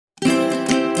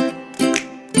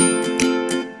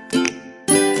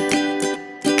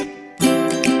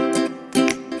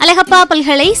அழகப்பா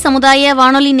பல்கலை சமுதாய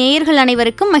வானொலி நேயர்கள்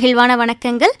அனைவருக்கும் மகிழ்வான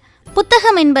வணக்கங்கள்.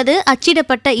 புத்தகம் என்பது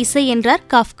அச்சிடப்பட்ட இசை என்றார்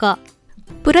காஃப்கா.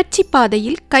 புரட்சி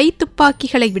பாதையில் கை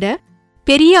துப்பாக்கிகளை விட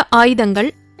பெரிய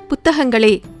ஆயுதங்கள்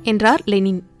புத்தகங்களே என்றார்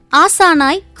லெனின்.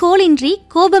 ஆசானாய் கோளின்றி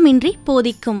கோபமின்றி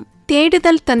போதிக்கும்,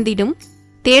 தேடுதல் தந்திடும்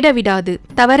தேடவிடாது,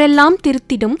 தவறெல்லாம்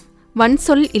திருத்திடும்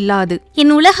வன்சொல் இல்லாது.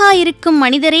 என் உலகாயிருக்கும்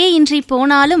மனிதரே இன்றி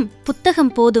போனாலும்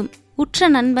புத்தகம் போதும், உற்ற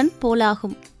நண்பன்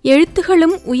போலாகும்.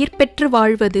 எழுத்துகளும் உயிர் பெற்று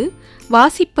வாழ்வது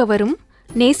வாசிப்பவரும்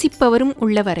நேசிப்பவரும்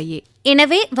உள்ளவரையே.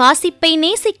 எனவே வாசிப்பை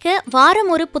நேசிக்க வாரம்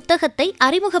ஒரு புத்தகத்தை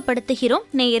அறிமுகப்படுத்துகிறோம்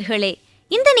நேயர்களே.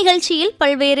 இந்த நிகழ்ச்சியில்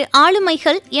பல்வேறு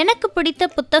ஆளுமைகள் எனக்கு பிடித்த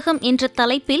புத்தகம் என்ற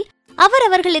தலைப்பில்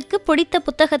அவரவர்களுக்கு பிடித்த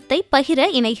புத்தகத்தை பகிர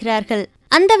இணைகிறார்கள்.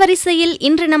 அந்த வரிசையில்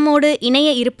இன்று நம்மோடு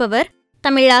இணைய இருப்பவர்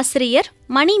தமிழாசிரியர்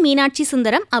மணி மீனாட்சி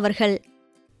சுந்தரம் அவர்கள்.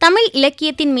 தமிழ்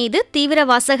இலக்கியத்தின் மீது தீவிர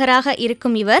வாசகராக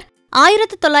இருக்கும் இவர்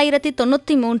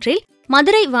 1993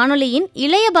 மதுரை வானொலியின்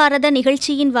இளைய பாரத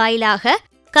நிகழ்ச்சியின் வாயிலாக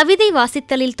கவிதை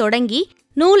வாசித்தலில் தொடங்கி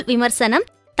நூல் விமர்சனம்,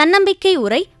 தன்னம்பிக்கை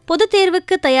உரை, பொதுத்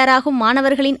தேர்வுக்கு தயாராகும்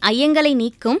மாணவர்களின் ஐயங்களை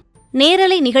நீக்கும்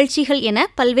நேரலை நிகழ்ச்சிகள் என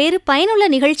பல்வேறு பயனுள்ள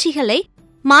நிகழ்ச்சிகளை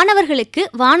மாணவர்களுக்கு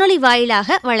வானொலி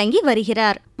வாயிலாக வழங்கி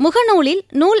வருகிறார். முகநூலில்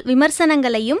நூல்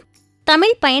விமர்சனங்களையும்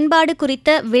தமிழ் பயன்பாடு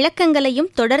குறித்த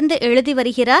விளக்கங்களையும் தொடர்ந்து எழுதி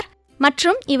வருகிறார்.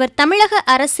 மற்றும் இவர் தமிழக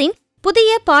அரசின் புதிய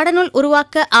பாடநூல்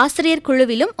உருவாக்க ஆசிரியர்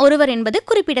குழுவிலும் ஒருவர் என்பது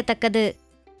குறிப்பிடத்தக்கது.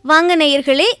 வாங்க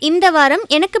நேயர்களே, இந்த வாரம்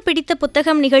எனக்கு பிடித்த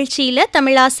புத்தகம் நிகழ்ச்சியில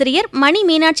தமிழாசிரியர் மணி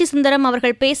மீனாட்சி சுந்தரம்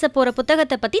அவர்கள் பேச போற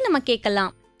புத்தகத்தை பத்தி நம்ம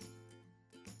கேட்கலாம்.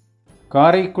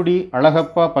 காரைக்குடி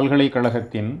அழகப்பா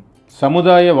பல்கலைக்கழகத்தின்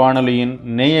சமுதாய வானொலியின்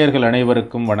நேயர்கள்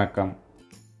அனைவருக்கும் வணக்கம்.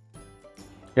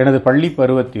 எனது பள்ளி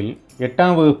பருவத்தில்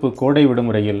 8ஆம் வகுப்பு கோடை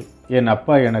விடுமுறையில் என்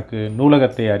அப்பா எனக்கு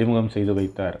நூலகத்தை அறிமுகம் செய்து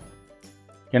வைத்தார்.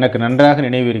 எனக்கு நன்றாக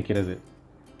நினைவிருக்கிறது.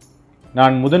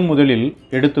 நான் முதலில்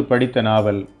எடுத்து படித்த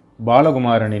நாவல்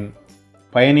பாலகுமாரனின்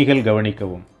பயணிகள்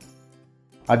கவனிக்கவும்.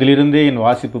 அதிலிருந்தே என்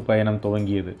வாசிப்பு பயணம்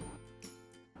துவங்கியது.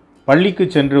 பள்ளிக்கு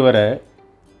சென்று வர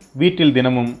வீட்டில்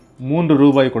தினமும் 3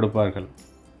 ரூபாய் கொடுப்பார்கள்.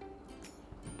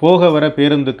 போக வர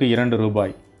பேருந்துக்கு 2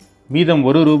 ரூபாய். மீதம்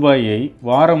 1 ரூபாயை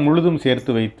வாரம் முழுதும்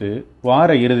சேர்த்து வைத்து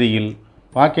வார இறுதியில்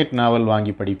பாக்கெட் நாவல்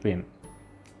வாங்கி படிப்பேன்.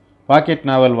 பாக்கெட்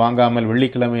நாவல் வாங்காமல்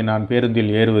வெள்ளிக்கிழமை நான் பேருந்தில்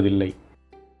ஏறுவதில்லை.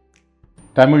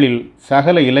 தமிழில்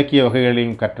சகல இலக்கிய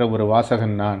வகைகளையும் கற்ற ஒரு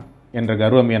வாசகன் நான் என்ற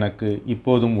கர்வம் எனக்கு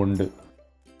இப்போதும் உண்டு.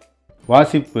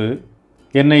 வாசிப்பு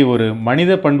என்னை ஒரு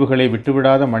மனித பண்புகளை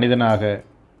விட்டுவிடாத மனிதனாக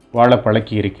வாழ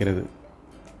பழக்கியிருக்கிறது.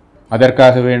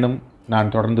 அதற்காக வேணும்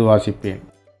நான் தொடர்ந்து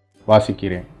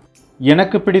வாசிக்கிறேன்.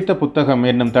 எனக்கு பிடித்த புத்தகம்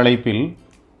என்னும் தலைப்பில்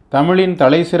தமிழின்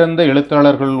தலைசிறந்த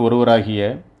எழுத்தாளர்கள்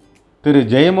ஒருவராகிய திரு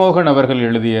ஜெயமோகன் அவர்கள்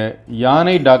எழுதிய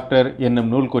யானை டாக்டர் என்னும்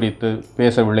நூல் குறித்து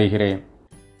பேச விளைகிறேன்.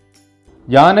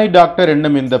 யானை டாக்டர்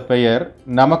என்னும் இந்த பெயர்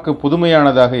நமக்கு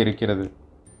புதுமையானதாக இருக்கிறது.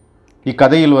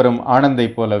 இக்கதையில் வரும் ஆனந்தை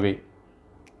போலவே.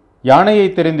 யானையை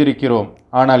தெரிந்திருக்கிறோம்,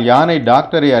 ஆனால் யானை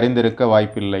டாக்டரை அறிந்திருக்க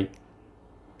வாய்ப்பில்லை.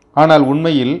 ஆனால்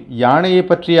உண்மையில் யானையை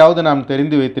பற்றியாவது நாம்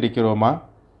தெரிந்து வைத்திருக்கிறோமா?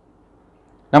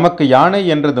 நமக்கு யானை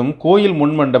என்றதும் கோயில்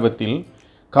முன்மண்டபத்தில்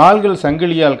கால்கள்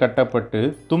சங்கிலியால் கட்டப்பட்டு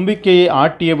தும்பிக்கையை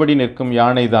ஆட்டியபடி நிற்கும்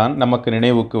யானைதான் நமக்கு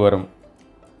நினைவுக்கு வரும்.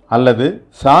 அல்லது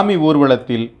சாமி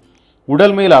ஊர்வலத்தில்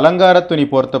உடல் மேல் அலங்கார துணி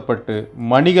போர்த்தப்பட்டு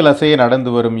மணிகள் அசைய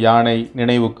நடந்து வரும் யானை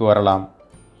நினைவுக்கு வரலாம்.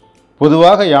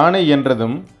 பொதுவாக யானை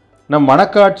என்றதும் நம்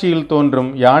மனக்காட்சியில் தோன்றும்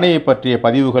யானையை பற்றிய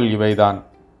பதிவுகள் இவைதான்.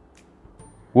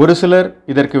 ஒரு சிலர்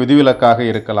இதற்கு விதிவிலக்காக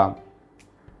இருக்கலாம்.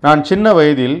 நான் சின்ன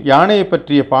வயதில் யானையை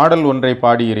பற்றிய பாடல் ஒன்றை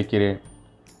பாடியிருக்கிறேன்.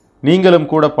 நீங்களும்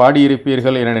கூட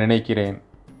பாடியிருப்பீர்கள் என நினைக்கிறேன்.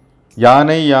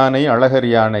 யானை யானை அழகர்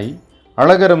யானை,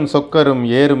 அழகரும் சொக்கரும்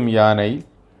ஏறும் யானை,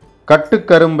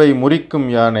 கட்டுக்கரும்பை முறிக்கும்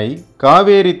யானை,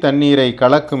 காவேரி தண்ணீரை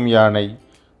கலக்கும் யானை,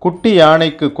 குட்டி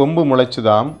யானைக்கு கொம்பு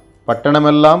முளைச்சுதாம்,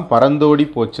 பட்டணமெல்லாம் பறந்தோடி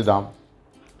போச்சுதாம்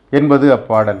என்பது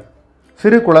அப்பாடல்.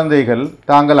 சிறு குழந்தைகள்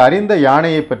தாங்கள் அறிந்த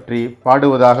யானையை பற்றி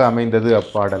பாடுவதாக அமைந்தது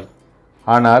அப்பாடல்.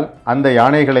 ஆனால் அந்த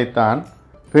யானைகளைத்தான்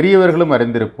பெரியவர்களும்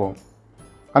அறிந்திருப்போம்.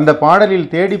 அந்த பாடலில்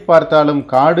தேடி பார்த்தாலும்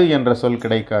காடு என்ற சொல்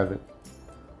கிடைக்காது.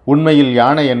 உண்மையில்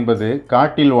யானை என்பது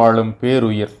காட்டில் வாழும்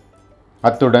பேருயிர்.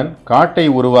 அத்துடன் காட்டை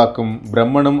உருவாக்கும்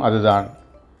பிரம்மனும் அதுதான்.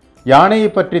 யானையை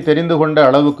பற்றி தெரிந்து கொண்ட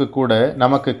அளவுக்கு கூட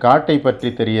நமக்கு காட்டை பற்றி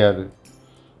தெரியாது.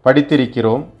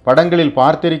 படித்திருக்கிறோம், படங்களில்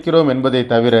பார்த்திருக்கிறோம் என்பதை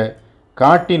தவிர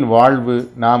காட்டின் வாழ்வு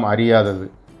நாம் அறியாதது.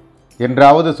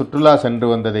 என்றாவது சுற்றுலா சென்று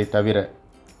வந்ததை தவிர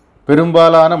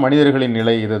பெரும்பாலான மனிதர்களின்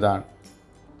நிலை இதுதான்.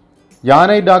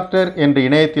 யானை டாக்டர் என்று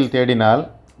இணையத்தில் தேடினால்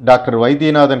doctor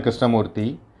Vaidyanathan Krishnamurthy,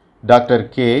 doctor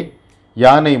K,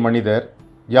 யானை மனிதர்,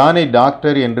 யானை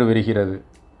டாக்டர் என்று விரிகிறது.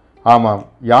 ஆமாம்,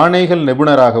 யானைகள்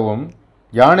நிபுணராகவும்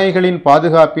யானைகளின்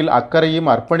பாதுகாப்பில்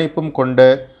அக்கறையும் அர்ப்பணிப்பும் கொண்ட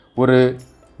ஒரு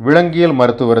விலங்கியல்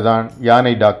மருத்துவர்தான்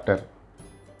யானை டாக்டர்.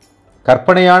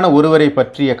 கற்பனையான ஒருவரை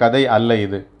பற்றிய கதை அல்ல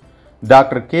இது.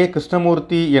 டாக்டர் கே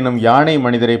கிருஷ்ணமூர்த்தி எனும் யானை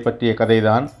மனிதரை பற்றிய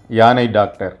கதைதான் யானை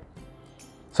டாக்டர்.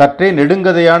 சற்றே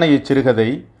நெடுங்கதையான இச்சிறுகதை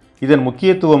இதன்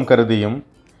முக்கியத்துவம் கருதியும்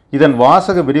இதன்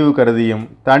வாசக விரிவு கருதியும்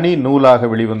தனி நூலாக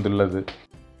வெளிவந்துள்ளது.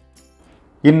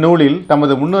 இந்நூலில்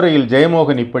தமது முன்னுரையில்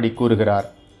ஜெயமோகன் இப்படி கூறுகிறார்.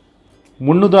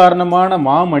 முன்னுதாரணமான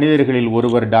மாமனிதர்களில்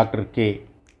ஒருவர் டாக்டர் கே.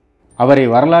 அவரை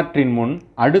வரலாற்றின் முன்,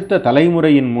 அடுத்த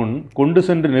தலைமுறையின் முன் கொண்டு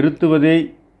சென்று நிறுத்துவதே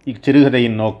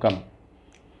இச்சிறுகதையின் நோக்கம்.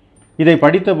 இதை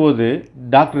படித்தபோது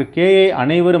டாக்டர் கேயை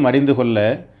அனைவரும் அறிந்து கொள்ள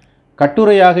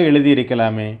கட்டுரையாக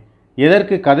எழுதியிருக்கலாமே,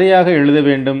 எதற்கு கதையாக எழுத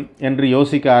வேண்டும் என்று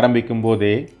யோசிக்க ஆரம்பிக்கும்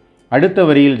போதே அடுத்த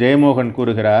வரியில் ஜெயமோகன்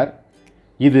கூறுகிறார்,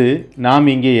 இது நாம்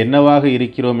இங்கே என்னவாக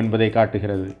இருக்கிறோம் என்பதை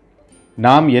காட்டுகிறது,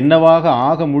 நாம் என்னவாக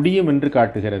ஆக முடியும் என்று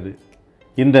காட்டுகிறது.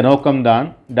 இந்த நோக்கம்தான்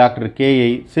டாக்டர்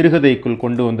கேயை சிறுகதைக்குள்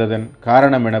கொண்டு வந்ததன்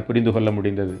காரணம் என புரிந்து கொள்ள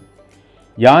முடிந்தது.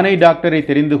 யானை டாக்டரை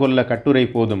தெரிந்து கொள்ள கட்டுரை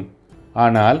போதும்,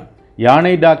 ஆனால்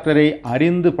யானை டாக்டரை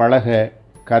அறிந்து பழக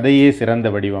கதையே சிறந்த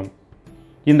வடிவம்.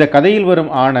 இந்த கதையில்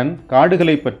வரும் ஆனந்த்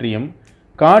காடுகளை பற்றியும்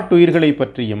காட்டுயிர்களை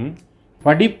பற்றியும்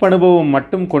படிப்பனுபவம்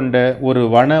மட்டும் கொண்ட ஒரு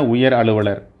வன உயர்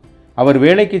அலுவலர். அவர்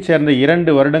வேலைக்கு சேர்ந்த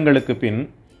 2 வருடங்களுக்கு பின்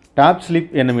டாப்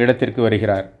ஸ்லிப் என்னும் இடத்திற்கு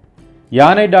வருகிறார்.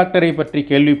 யானை டாக்டரை பற்றி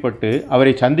கேள்விப்பட்டு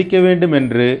அவரை சந்திக்க வேண்டும்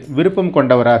என்று விருப்பம்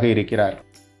கொண்டவராக இருக்கிறார்.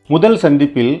 முதல்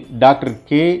சந்திப்பில் டாக்டர்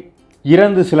கே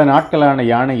இறந்து சில நாட்களான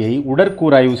யானையை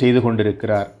உடற்கூராய்வு செய்து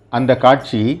கொண்டிருக்கிறார். அந்த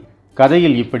காட்சி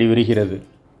கதையில் இப்படி வருகிறது.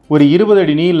 ஒரு 20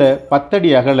 அடி நீள 10 அடி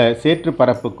அகல சேற்று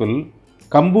பரப்புக்குள்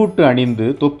கம்பூட்டு அணிந்து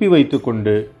தொப்பி வைத்து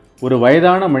கொண்டு ஒரு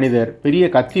வயதான மனிதர் பெரிய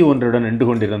கத்தி ஒன்றுடன் நின்று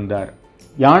கொண்டிருந்தார்.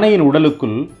 யானையின்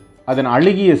உடலுக்குள் அதன்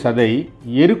அழுகிய சதை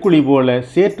எருக்குழி போல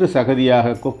சேற்று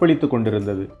சகதியாக கொப்பளித்து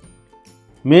கொண்டிருந்தது.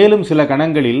 மேலும் சில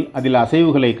கணங்களில் அதில்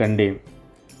அசைவுகளை கண்டேன்.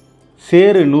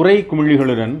 சேறு நுரை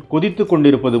குமிழிகளுடன் கொதித்து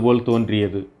கொண்டிருப்பது போல்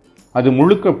தோன்றியது. அது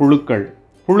முழுக்க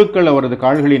புழுக்கள் அவரது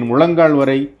கால்களின் முழங்கால்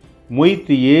வரை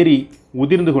மொய்த்து ஏறி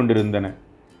உதிர்ந்து கொண்டிருந்தன.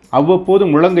 அவ்வப்போது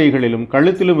முழங்கைகளிலும்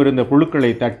கழுத்திலும் இருந்த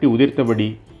புழுக்களை தட்டி உதிர்த்தபடி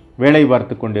வேலை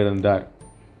பார்த்து கொண்டிருந்தார்.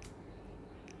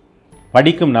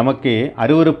 படிக்கும் நமக்கே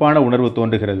அருவருப்பான உணர்வு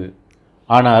தோன்றுகிறது.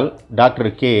 ஆனால்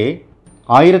டாக்டர் கே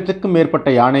 1000க்கும் மேற்பட்ட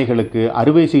யானைகளுக்கு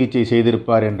அறுவை சிகிச்சை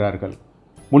செய்திருப்பார் என்றார்கள்.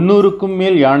 300க்கும்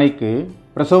மேல் யானைக்கு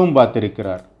பிரசவம்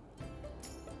பார்த்திருக்கிறார்.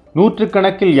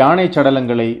 100கணக்கில் யானை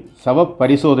சடலங்களை சவ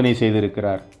பரிசோதனை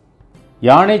செய்திருக்கிறார்.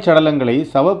 யானை சடலங்களை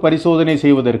சவ பரிசோதனை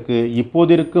செய்வதற்கு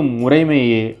இப்போதிருக்கும்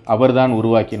முறைமையே அவர்தான்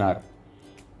உருவாக்கினார்.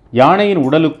 யானையின்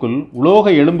உடலுக்குள் உலோக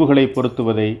எலும்புகளை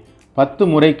பொருத்துவதை 10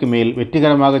 முறைக்கு மேல்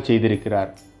வெற்றிகரமாக செய்திருக்கிறார்.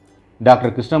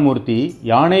 டாக்டர் கிருஷ்ணமூர்த்தி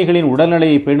யானைகளின்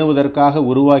உடல்நிலையை பேணுவதற்காக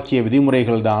உருவாக்கிய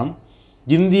விதிமுறைகள்தான்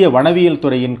இந்திய வனவியல்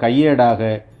துறையின்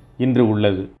கையேடாக இன்று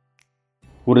உள்ளது.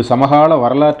 ஒரு சமகால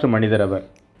வரலாற்று மனிதர் அவர்.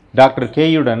 டாக்டர்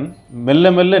கேயுடன் மெல்ல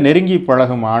மெல்ல நெருங்கி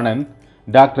பழகும் ஆனந்த்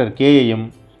டாக்டர் கேயையும்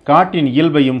காட்டின்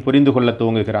இயல்பையும் புரிந்து கொள்ள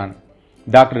துவங்குகிறான்.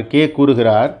 டாக்டர் கே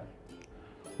கூறுகிறார்,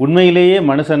 உண்மையிலேயே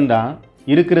மனுஷன்தான்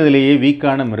இருக்கிறதுலேயே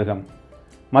வீக்கான மிருகம்.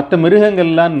 மற்ற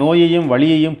மிருகங்கள்லாம் நோயையும்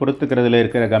வலியையும் பொறுத்துக்கிறதுல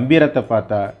இருக்கிற கம்பீரத்தை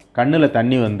பார்த்தா கண்ணில்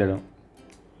தண்ணி வந்துடும்.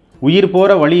 உயிர்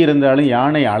போகிற வலி இருந்தாலும்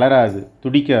யானை அலறாது,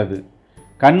 துடிக்காது.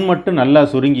 கண் மட்டும் நல்லா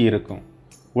சுருங்கி இருக்கும்.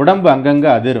 உடம்பு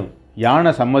அங்கங்கே அதிரும்.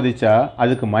 யானை சம்மதிச்சா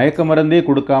அதுக்கு மயக்க மருந்தே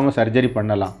கொடுக்காம சர்ஜரி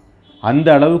பண்ணலாம். அந்த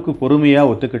அளவுக்கு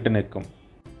பொறுமையாக ஒத்துக்கிட்டு நிற்கும்.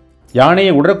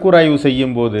 யானையை உடற்கூராய்வு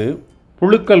செய்யும்போது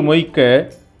புழுக்கள் மொய்க்க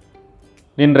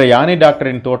நின்ற யானை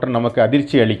டாக்டரின் தோற்றம் நமக்கு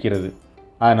அதிர்ச்சி அளிக்கிறது.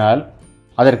 ஆனால்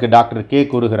அதற்கு டாக்டர் கே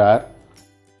கூறுகிறார்,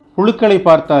 புழுக்களை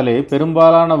பார்த்தாலே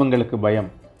பெரும்பாலானவங்களுக்கு பயம்.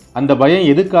 அந்த பயம்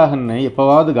எதுக்காகன்னு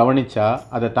எப்போவாவது கவனிச்சா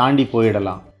அதை தாண்டி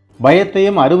போயிடலாம்.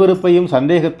 பயத்தையும் அருவருப்பையும்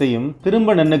சந்தேகத்தையும்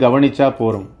திரும்ப நின்று கவனிச்சா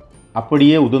போரும்,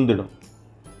 அப்படியே உதிர்ந்துடும்.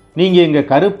 நீங்கள் இங்கே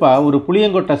கருப்பாக ஒரு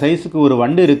புளியங்கொட்டை சைஸுக்கு ஒரு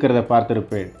வண்டு இருக்கிறத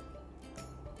பார்த்துருப்பேன்.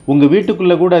 உங்கள்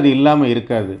வீட்டுக்குள்ளே கூட அது இல்லாமல்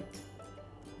இருக்காது.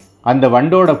 அந்த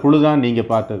வண்டோட புழுதான்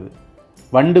நீங்கள் பார்த்தது.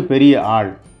 வண்டு பெரிய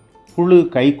ஆள், புழு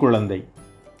கைக்குழந்தை.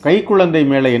 கைக்குழந்தை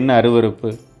மேலே என்ன அருவருப்பு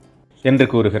என்று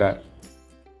கூறுகிறார்.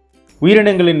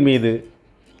 உயிரினங்களின் மீது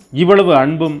இவ்வளவு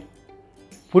அன்பும்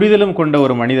புரிதலும் கொண்ட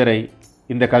ஒரு மனிதரை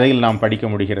இந்த கதையில் நாம் படிக்க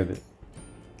முடிகிறது.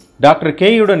 டாக்டர்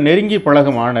கேயுடன் நெருங்கி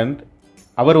பழகும் ஆனந்த்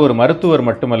அவர் ஒரு மருத்துவர்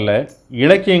மட்டுமல்ல,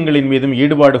 இலக்கியங்களின் மீதும்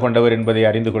ஈடுபாடு கொண்டவர் என்பதை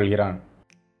அறிந்து கொள்கிறான்.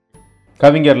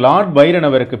 கவிஞர் லார்ட் பைரன்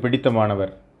அவருக்கு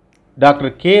பிடித்தமானவர்.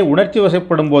 டாக்டர் கே உணர்ச்சி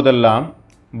வசப்படும் போதெல்லாம்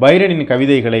பைரனின்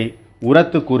கவிதைகளை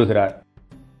உரத்து கூறுகிறார்.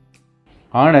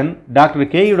 ஆனந்த் டாக்டர்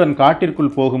கேயுடன்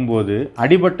காட்டிற்குள் போகும்போது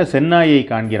அடிபட்ட செந்நாயை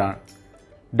காண்கிறான்.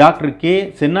 டாக்டர் கே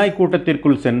செந்நாய்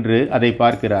கூட்டத்திற்குள் சென்று அதை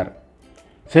பார்க்கிறார்.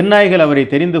 செந்நாய்கள் அவரை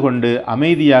தெரிந்து கொண்டு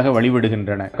அமைதியாக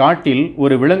வழிவிடுகின்றன. காட்டில்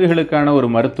ஒரு விலங்குகளுக்கான ஒரு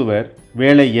மருத்துவர்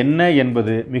வேலை என்ன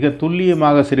என்பது மிக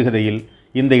துல்லியமாக சிறுகதையில்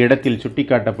இந்த இடத்தில்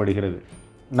சுட்டிக்காட்டப்படுகிறது.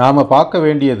 நாம் பார்க்க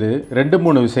வேண்டியது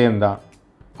 2-3 விஷயம்தான்.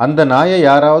 அந்த நாயை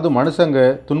யாராவது மனுஷங்க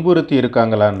துன்புறுத்தி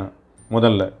இருக்காங்களான்னு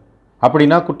முதல்ல.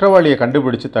 அப்படின்னா குற்றவாளியை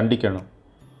கண்டுபிடிச்சு தண்டிக்கணும்.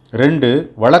 2,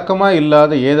 வழக்கமாக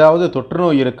இல்லாத ஏதாவது தொற்று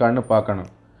நோய் இருக்கான்னு பார்க்கணும்.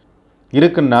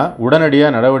 இருக்குன்னா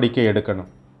உடனடியாக நடவடிக்கை எடுக்கணும்.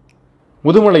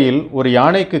 முதுமலையில் ஒரு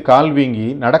யானைக்கு கால் வீங்கி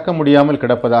நடக்க முடியாமல்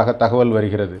கிடப்பதாக தகவல்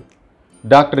வருகிறது.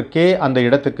 டாக்டர் கே அந்த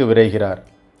இடத்துக்கு விரைகிறார்.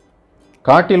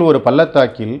 காட்டில் ஒரு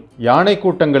பள்ளத்தாக்கில் யானை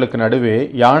கூட்டங்களுக்கு நடுவே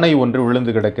யானை ஒன்று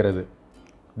விழுந்து கிடக்கிறது.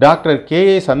 டாக்டர்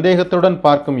கேயை சந்தேகத்துடன்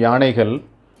பார்க்கும் யானைகள்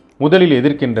முதலில்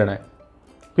எதிர்க்கின்றன.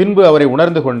 பின்பு அவரை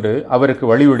உணர்ந்து கொண்டு அவருக்கு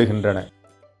வழிவிடுகின்றன.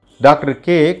 டாக்டர்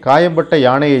கே காயம்பட்ட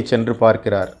யானையை சென்று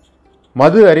பார்க்கிறார்.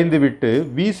 மது அறிந்துவிட்டு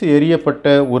வீசி எறியப்பட்ட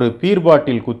ஒரு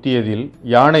பீர்பாட்டில் குத்தியதில்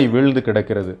யானை வீழ்ந்து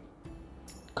கிடக்கிறது.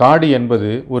 காடு என்பது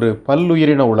ஒரு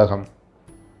பல்லுயிரின உலகம்.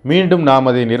 மீண்டும் நாம்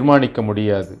அதை நிர்மாணிக்க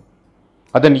முடியாது.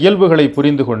 அதன் இயல்புகளை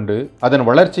புரிந்து கொண்டு அதன்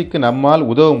வளர்ச்சிக்கு நம்மால்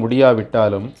உதவ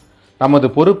முடியாவிட்டாலும் நமது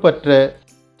பொறுப்பற்ற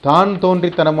தான்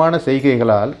தோன்றித்தனமான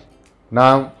செய்கைகளால்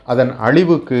நாம் அதன்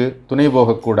அழிவுக்கு துணை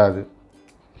போகக்கூடாது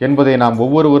என்பதை நாம்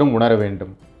ஒவ்வொருவரும் உணர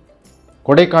வேண்டும்.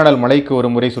 கொடைக்கானல் மலைக்கு ஒரு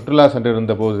முறை சுற்றுலா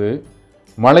சென்றிருந்தபோது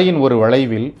மலையின் ஒரு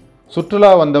வளைவில்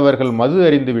சுற்றுலா வந்தவர்கள் மது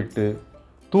அறிந்துவிட்டு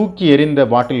தூக்கி எறிந்த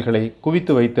பாட்டில்களை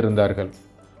குவித்து வைத்திருந்தார்கள்.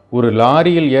 ஒரு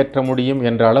லாரியில் ஏற்ற முடியும்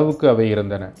என்ற அளவுக்கு அவை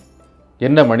இருந்தன.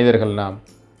 என்ன மனிதர்கள் நாம்!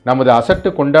 நமது அசட்டு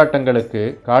கொண்டாட்டங்களுக்கு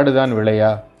காடுதான்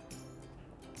விளையா?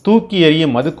 தூக்கி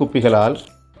எறியும் மது குப்பிகளால்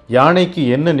யானைக்கு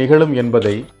என்ன நிகழும்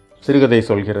என்பதை சிறுகதை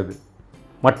சொல்கிறது.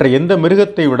 மற்ற எந்த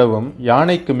மிருகத்தை விடவும்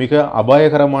யானைக்கு மிக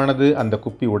அபாயகரமானது அந்த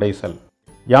குப்பி உடைசல்.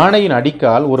 யானையின்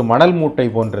அடிக்கால் ஒரு மணல் மூட்டை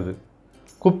போன்றது.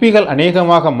 குப்பிகள்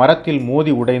அநேகமாக மரத்தில்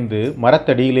மோதி உடைந்து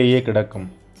மரத்தடியிலேயே கிடக்கும்.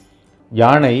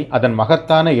 யானை அதன்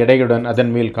மகத்தான எடையுடன்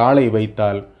அதன் மேல் காலை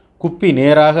வைத்தால் குப்பி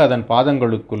நேராக அதன்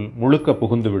பாதங்களுக்குள் முழுக்க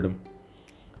புகுந்துவிடும்.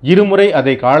 இருமுறை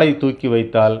அதை காலை தூக்கி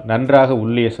வைத்தால் நன்றாக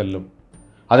உள்ளே செல்லும்.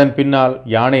 அதன் பின்னால்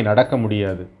யானை நடக்க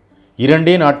முடியாது.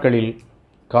 2 நாட்களில்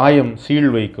காயம் சீழ்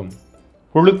வைக்கும்.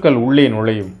 புழுக்கள் உள்ளே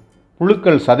நுழையும்.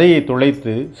 புழுக்கள் சதையை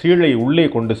துளைத்து சீழை உள்ளே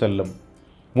கொண்டு செல்லும்.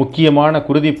 முக்கியமான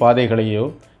குருதி பாதைகளையோ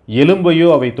எலும்பையோ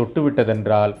அவை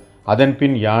தொட்டுவிட்டதென்றால் அதன்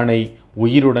பின் யானை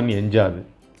உயிருடன் எஞ்சாது.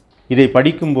 இதை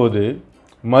படிக்கும்போது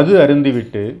மது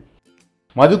அருந்திவிட்டு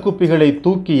மது குப்பிகளை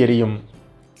தூக்கி எறியும்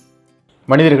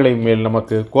மனிதர்களை மேல்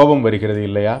நமக்கு கோபம் வருகிறது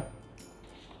இல்லையா?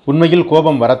 உண்மையில்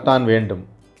கோபம் வரத்தான் வேண்டும்.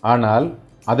 ஆனால்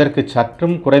அதற்கு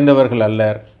சற்றும் குறைந்தவர்கள்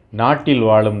அல்லர் நாட்டில்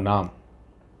வாழும் நாம்.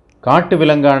 காட்டு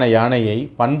விலங்கான யானையை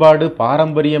பண்பாடு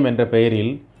பாரம்பரியம் என்ற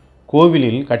பெயரில்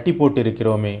கோவிலில் கட்டி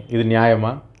போட்டிருக்கிறோமே, இது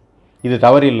நியாயமா? இது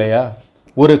தவறில்லையா?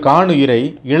 ஒரு காணுயிரை,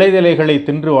 இலைதலைகளை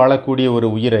தின்று வாழக்கூடிய ஒரு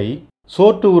உயிரை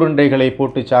சோற்று உருண்டைகளை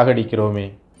போட்டு சாகடிக்கிறோமே,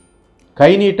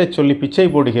 கை நீட்டச் சொல்லி பிச்சை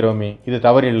போடுகிறோமே, இது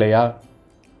தவறில்லையா?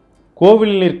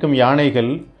 கோவிலில் நிற்கும்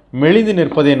யானைகள் மெலிந்து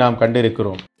நிற்பதை நாம்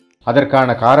கண்டிருக்கிறோம். அதற்கான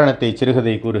காரணத்தை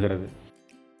சிறுகதை கூறுகிறது.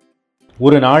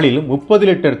 ஒரு நாளில் 30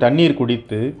 லிட்டர் தண்ணீர்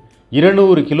குடித்து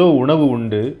 200 கிலோ உணவு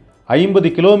உண்டு 50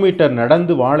 கிலோமீட்டர்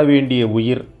நடந்து வாழ வேண்டிய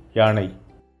உயிர் யானை.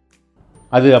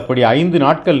 அது அப்படி 5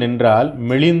 நாட்கள் நின்றால்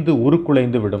மெலிந்து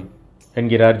உருக்குலைந்து விடும்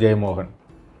என்கிறார் ஜெயமோகன்.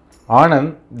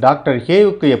 ஆனந்த் டாக்டர்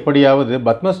ஹேவுக்கு எப்படியாவது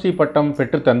பத்மஸ்ரீ பட்டம்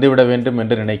பெற்று தந்துவிட வேண்டும்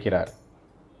என்று நினைக்கிறார்.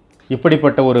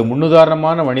 இப்படிப்பட்ட ஒரு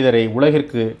முன்னுதாரணமான மனிதரை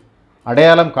உலகிற்கு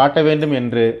அடையாளம் காட்ட வேண்டும்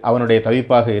என்று அவனுடைய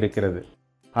தவிப்பாக இருக்கிறது.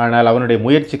 ஆனால் அவனுடைய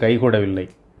முயற்சி கைகூடவில்லை.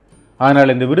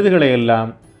 ஆனால் இந்த விருதுகளை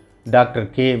எல்லாம் டாக்டர்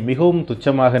கே மிகவும்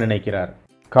துச்சமாக நினைக்கிறார்.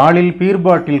 காலில்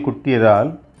பீர்பாட்டில்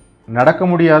குத்தியதால் நடக்க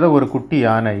முடியாத ஒரு குட்டி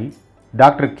யானை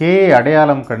டாக்டர் கேயை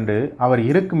அடையாளம் கண்டு அவர்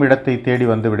இருக்கும் இடத்தை தேடி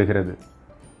வந்து விடுகிறது.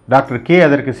 டாக்டர் கே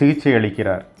அதற்கு சிகிச்சை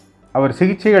அளிக்கிறார். அவர்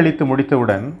சிகிச்சை அளித்து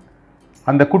முடித்தவுடன்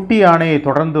அந்த குட்டி யானையை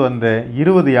தொடர்ந்து வந்த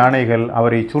 20 யானைகள்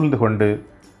அவரை சூழ்ந்து கொண்டு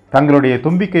தங்களுடைய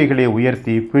தும்பிக்கைகளை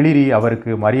உயர்த்தி பிளிரி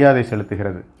அவருக்கு மரியாதை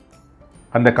செலுத்துகிறது.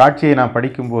 அந்த காட்சியை நாம்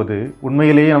படிக்கும்போது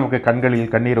உண்மையிலேயே நமக்கு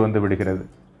கண்களில் கண்ணீர் வந்து விடுகிறது.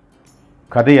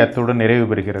 கதை அத்துடன் நிறைவு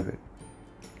பெறுகிறது.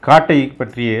 காட்டை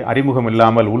பற்றிய அறிமுகம்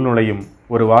இல்லாமல் உள்நுழையும்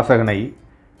ஒரு வாசகனை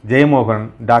ஜெயமோகன்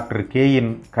டாக்டர்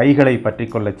கேயின் கைகளை பற்றி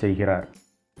கொள்ளச் செய்கிறார்.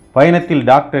 பயணத்தில்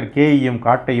டாக்டர் கேயையும்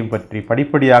காட்டையும் பற்றி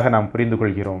படிப்படியாக நாம் புரிந்து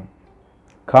கொள்கிறோம்.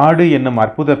 காடு என்னும்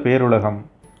அற்புத பேருலகம்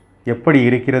எப்படி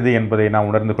இருக்கிறது என்பதை நாம்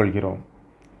உணர்ந்து கொள்கிறோம்.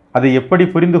 அதை எப்படி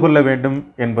புரிந்து கொள்ள வேண்டும்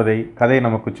என்பதை கதை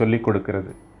நமக்கு சொல்லிக்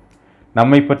கொடுக்கிறது.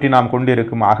 நம்மை பற்றி நாம்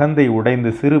கொண்டிருக்கும் அகந்தை உடைந்து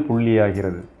சிறு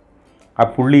புள்ளியாகிறது.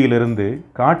 அப்புள்ளியிலிருந்து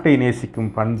காட்டை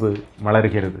நேசிக்கும் பண்பு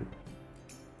மலர்கிறது.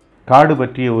 காடு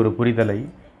பற்றிய ஒரு புரிதலை,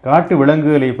 காட்டு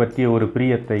விலங்குகளை பற்றிய ஒரு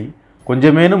பிரியத்தை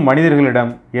கொஞ்சமேனும்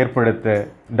மனிதர்களிடம் ஏற்படுத்த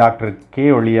டாக்டர் கே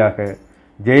வழியாக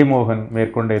ஜெயமோகன்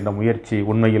மேற்கொண்ட இந்த முயற்சி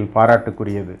உண்மையில்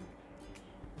பாராட்டுக்குரியது.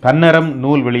 தன்னரம்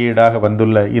நூல் வெளியீடாக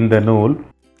வந்துள்ள இந்த நூல்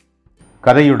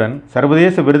கதையுடன்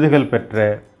சர்வதேச விருதுகள் பெற்ற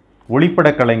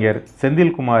ஒளிப்படக் கலைஞர்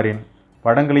செந்தில்குமாரின்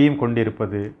படங்களையும்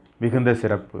கொண்டிருப்பது மிகுந்த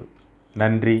சிறப்பு.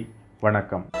 நன்றி,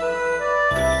 வணக்கம்.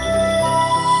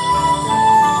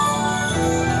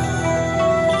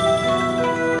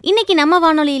 இன்னைக்கு நம்ம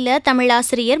வானொலியில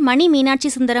தமிழாசிரியர் மணி மீனாட்சி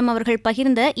சுந்தரம் அவர்கள்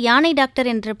பகிர்ந்த யானை டாக்டர்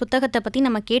என்ற புத்தகத்தை பத்தி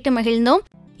நம்ம கேட்டு மகிழ்ந்தோம்.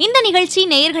 இந்த நிகழ்ச்சி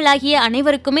நேயர்களாகிய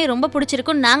அனைவருக்குமே ரொம்ப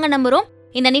பிடிச்சிருக்கும் நாங்க நம்புறோம்.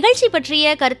 இந்த நிகழ்ச்சி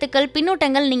பற்றிய கருத்துக்கள்,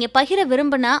 பின்னூட்டங்கள் நீங்க பகிர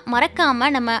விரும்பினா மறக்காம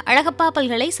நம்ம அழகப்பா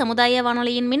பல்கலை சமுதாய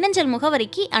வானொலியின் மின்னஞ்சல்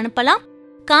முகவரிக்கு அனுப்பலாம்.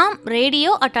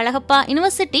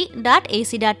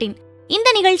 kamradio@alagappauniversity.ac.in.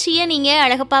 இந்த நிகழ்ச்சியை நீங்க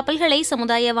அழகப்பா பல்கலை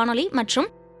சமுதாய வானொலி மற்றும்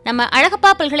நம்ம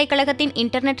அழகப்பா பல்கலைக்கழகத்தின்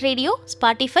இன்டர்நெட் ரேடியோ,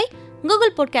 ஸ்பாட்டிஃபை,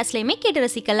 கூகுள் பாட்காஸ்ட்லையுமே கேட்டு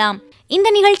ரசிக்கலாம்.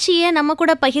 இந்த நிகழ்ச்சியை நம்ம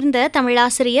கூட பகிர்ந்த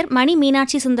தமிழாசிரியர் மணி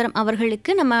மீனாட்சி சுந்தரம்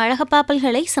அவர்களுக்கு நம்ம அழகப்பா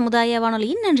பல்கலை சமுதாய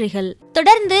வானொலியின் நன்றிகள்.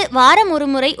 தொடர்ந்து வாரம் ஒரு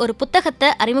முறை ஒரு புத்தகத்தை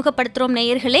அறிமுகப்படுத்துறோம்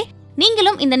நேயர்களே.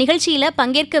 நீங்களும் இந்த நிகழ்ச்சியில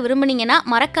பங்கேற்க விரும்புனீங்கன்னா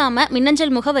மறக்காம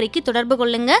மின்னஞ்சல் முகவரிக்கு தொடர்பு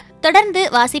கொள்ளுங்க.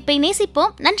 தொடர்ந்து வாசிப்பை நேசிப்போம்.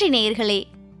 நன்றி நேயர்களே.